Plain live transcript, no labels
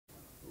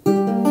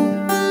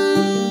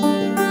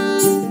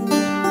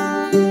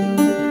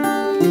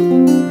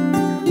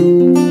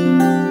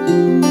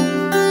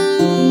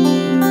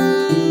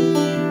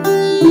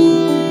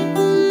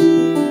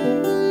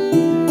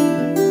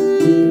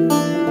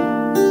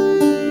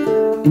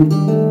I've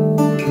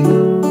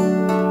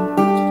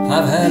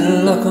had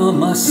luck on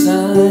my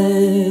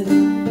side,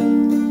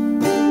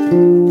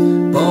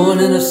 born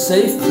in a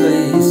safe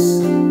place.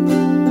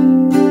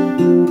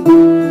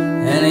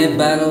 Any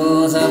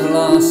battles I've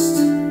lost,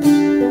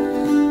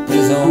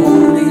 there's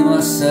only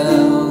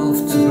myself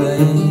to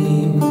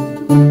blame.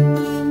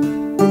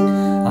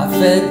 I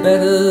fed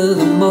better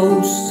than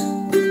most,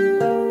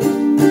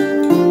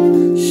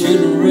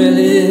 shouldn't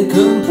really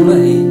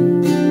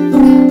complain,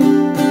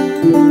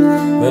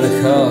 but of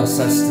course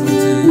I still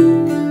do.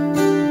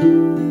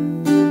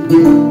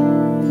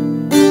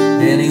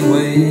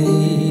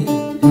 Anyway,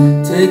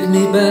 take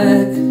me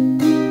back,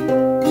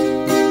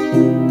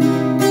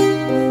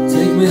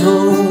 take me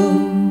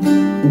home,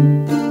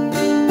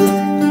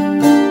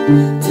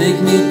 take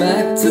me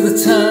back to the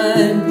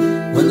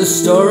time when the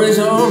stories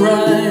all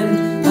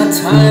rhymed. My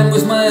time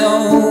was my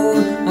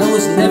own, I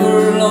was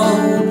never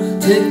alone.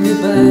 Take me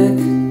back,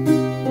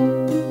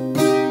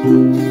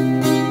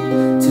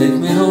 take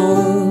me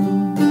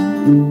home,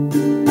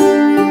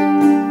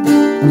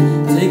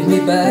 take me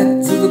back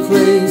to the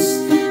place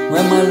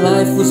where my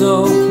life was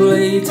all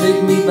play.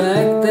 Take me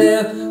back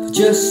there for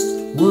just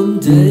one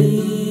day.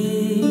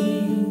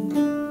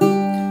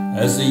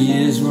 As the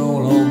years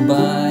roll on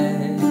by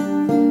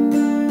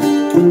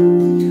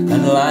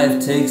and life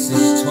takes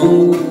its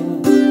toll,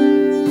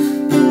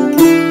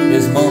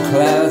 there's more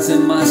clouds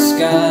in my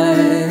sky,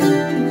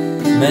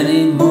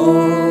 many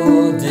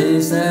more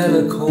days that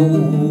are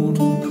cold,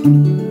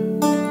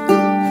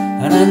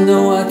 and I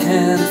know I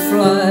can't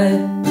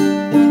fly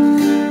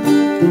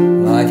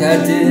like I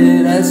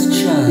did as a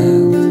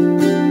child,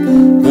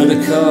 but of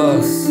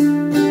course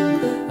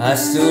I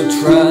still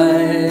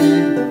try.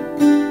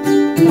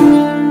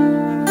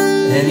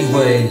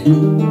 Anyway,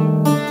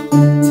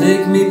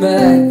 take me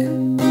back,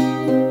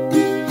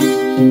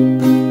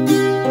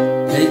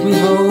 take me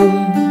home,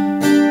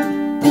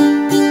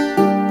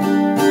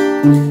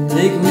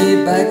 take me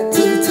back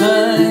to the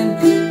time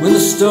when the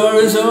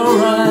stories all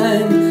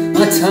rhyme.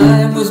 My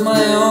time was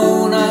my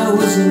own, I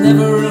was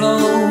never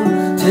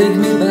alone. Take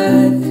me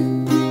back,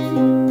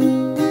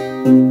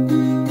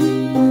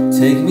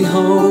 take me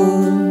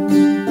home,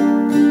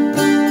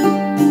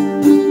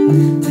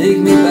 take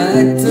me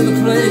back to the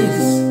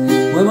place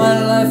where my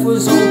life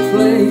was all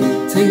play.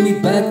 Take me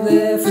back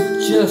there for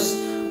just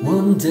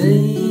one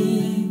day.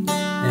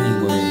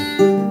 Anyway,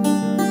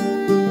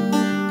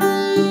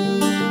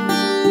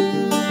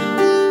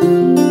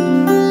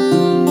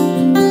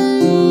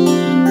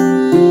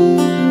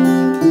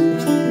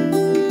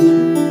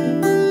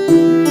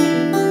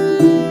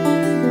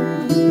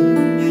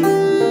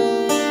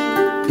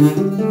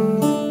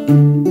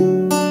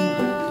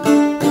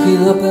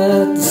 looking up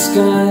at the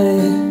sky,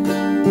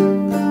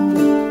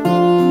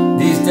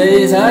 these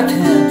days I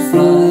can't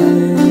fly,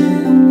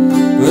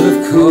 but of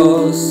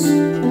course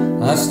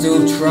I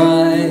still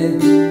try.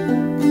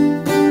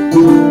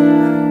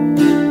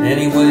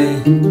 Anyway,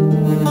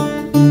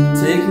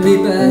 take me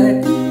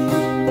back,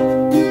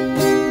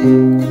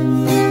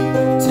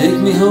 take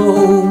me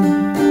home,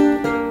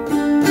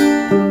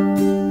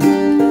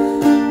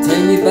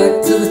 take me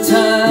back to the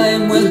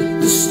time when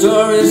the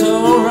stories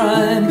all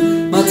rhyme.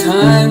 My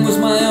time was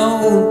my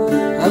own,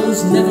 I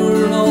was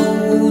never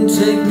alone.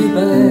 Take me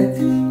back,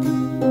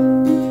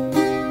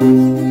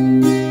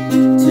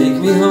 take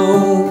me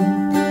home,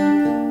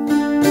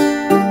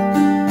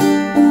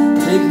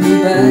 take me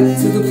back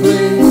to the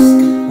place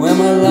where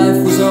my life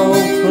was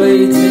all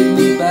play. Take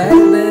me back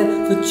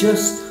there for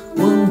just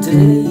one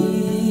day.